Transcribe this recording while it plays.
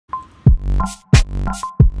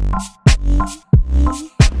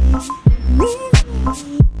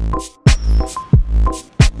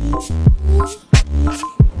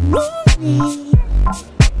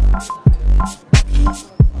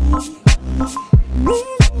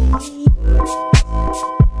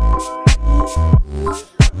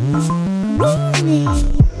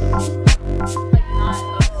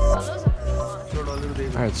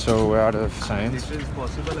Alright, so we're out of science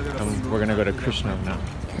and we're gonna go to Krishna now.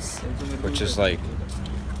 Yes. Which is like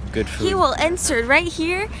good food. He will insert right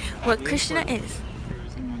here what Krishna is.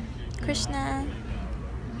 Krishna.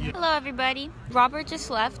 Hello everybody. Robert just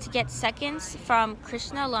left to get seconds from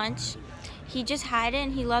Krishna lunch. He just had it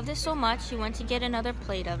and he loved it so much he went to get another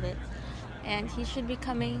plate of it. And he should be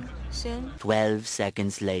coming soon. 12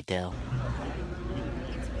 seconds later.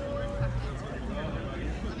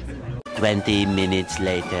 20 minutes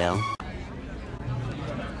later.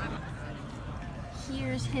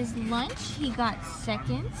 Here's his lunch. He got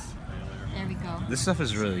seconds. There we go. This stuff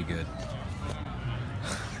is really good.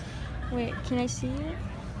 Wait, can I see it?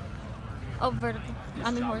 Oh, vertical.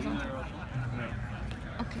 I mean horizontal.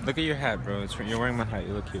 Okay. Look at your hat, bro. You're wearing my hat.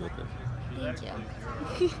 You look cute with it. Thank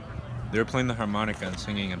you. They were playing the harmonica and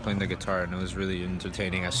singing and playing the guitar, and it was really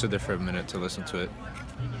entertaining. I stood there for a minute to listen to it.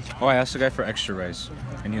 Oh, I asked the guy for extra rice,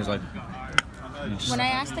 and he was like... When I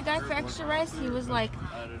asked the guy for extra rice, he was like,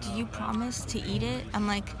 "Do you promise to eat it?" I'm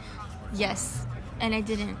like, "Yes," and I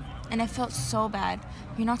didn't, and I felt so bad.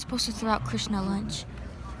 You're not supposed to throw out Krishna lunch.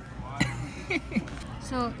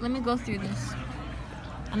 So let me go through this.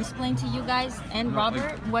 I'm explaining to you guys and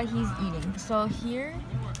Robert what he's eating. So here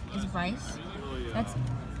is rice. That's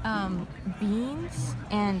beans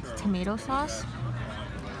and tomato sauce.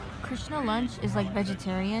 Krishna lunch is like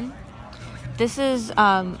vegetarian. This is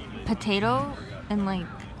potato and like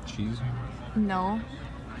cheese? No.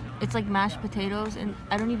 It's like mashed potatoes and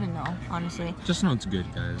I don't even know, honestly. Just know it's good,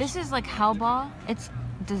 guys. This is like halwa. It's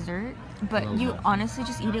dessert, but you honestly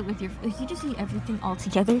just eat it with your, you just eat everything all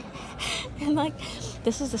together. And like,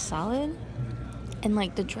 this is the salad and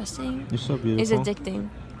like the dressing. You're so beautiful. Is addicting.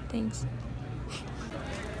 Thanks.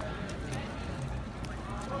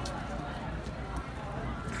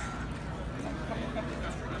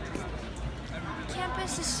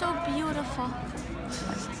 Campus is so beautiful.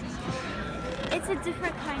 It's a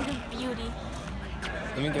different kind of beauty.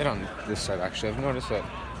 Let me get on this side, actually. I've noticed that.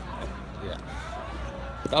 Yeah.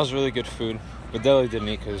 That was really good food. But Deli didn't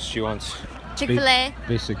eat because she wants... Chick-fil-A.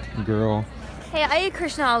 Basic girl. Hey, I eat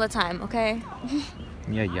Krishna all the time, okay?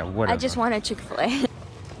 Yeah, whatever. I just want a Chick-fil-A.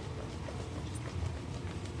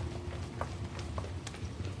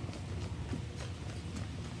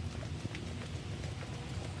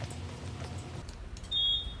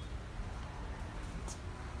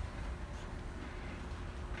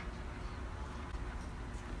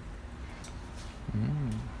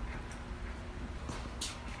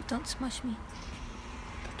 Don't smush me.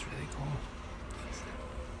 That's really cool.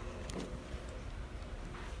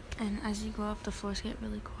 And as you go up, the floors get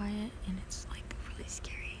really quiet, and it's like really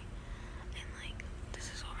scary. And like,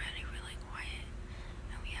 this is already really quiet,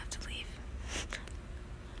 and we have to leave.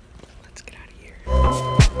 Let's get out of here.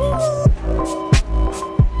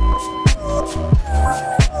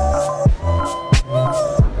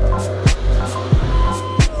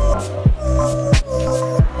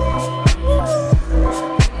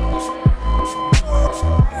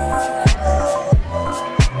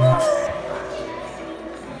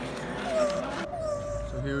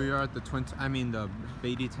 At the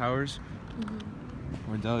Beatty Towers,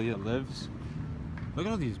 where Delia lives. Look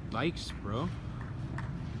at all these bikes, bro.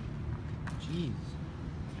 Jeez.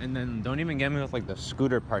 And then don't even get me with like the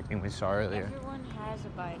scooter parking we saw earlier. Everyone has a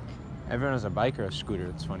bike. Everyone has a bike or a scooter.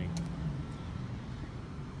 It's funny.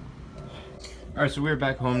 All right, so we're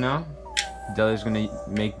back home now. Delia's gonna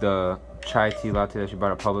make the chai tea latte that she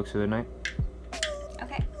bought at Publix the other night.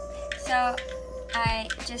 Okay, so I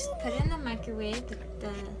just put it in the microwave,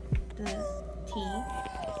 the tea,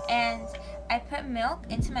 and I put milk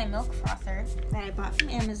into my milk frother that I bought from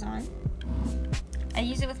Amazon. I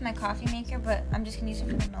use it with my coffee maker, but I'm just gonna use it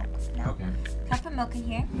for the milk now. Okay. I put milk in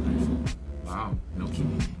here. Wow, milky.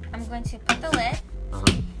 I'm going to put the lid,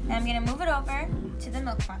 and I'm gonna move it over to the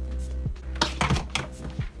milk frother.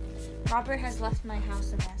 Robert has left my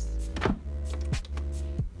house a mess.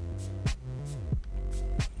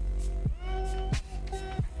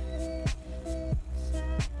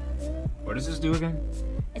 What does this do again?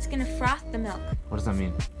 It's gonna froth the milk. What does that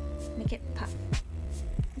mean? Make it puff.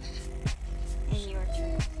 And your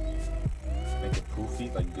turn. Make it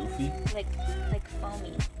poofy, like goofy? Like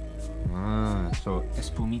foamy. Ah, so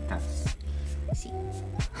espumitas. See.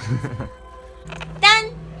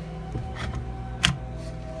 Done!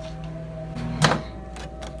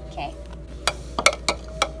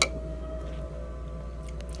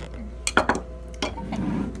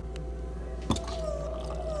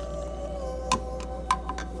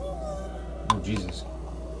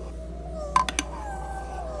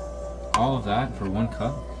 all of that for 1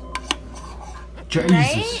 cup? Jesus.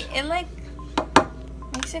 Right? It like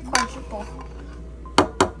makes it quadruple.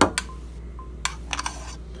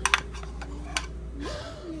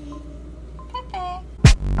 Pepe.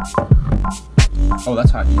 Oh,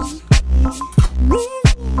 that's hot. Jesus.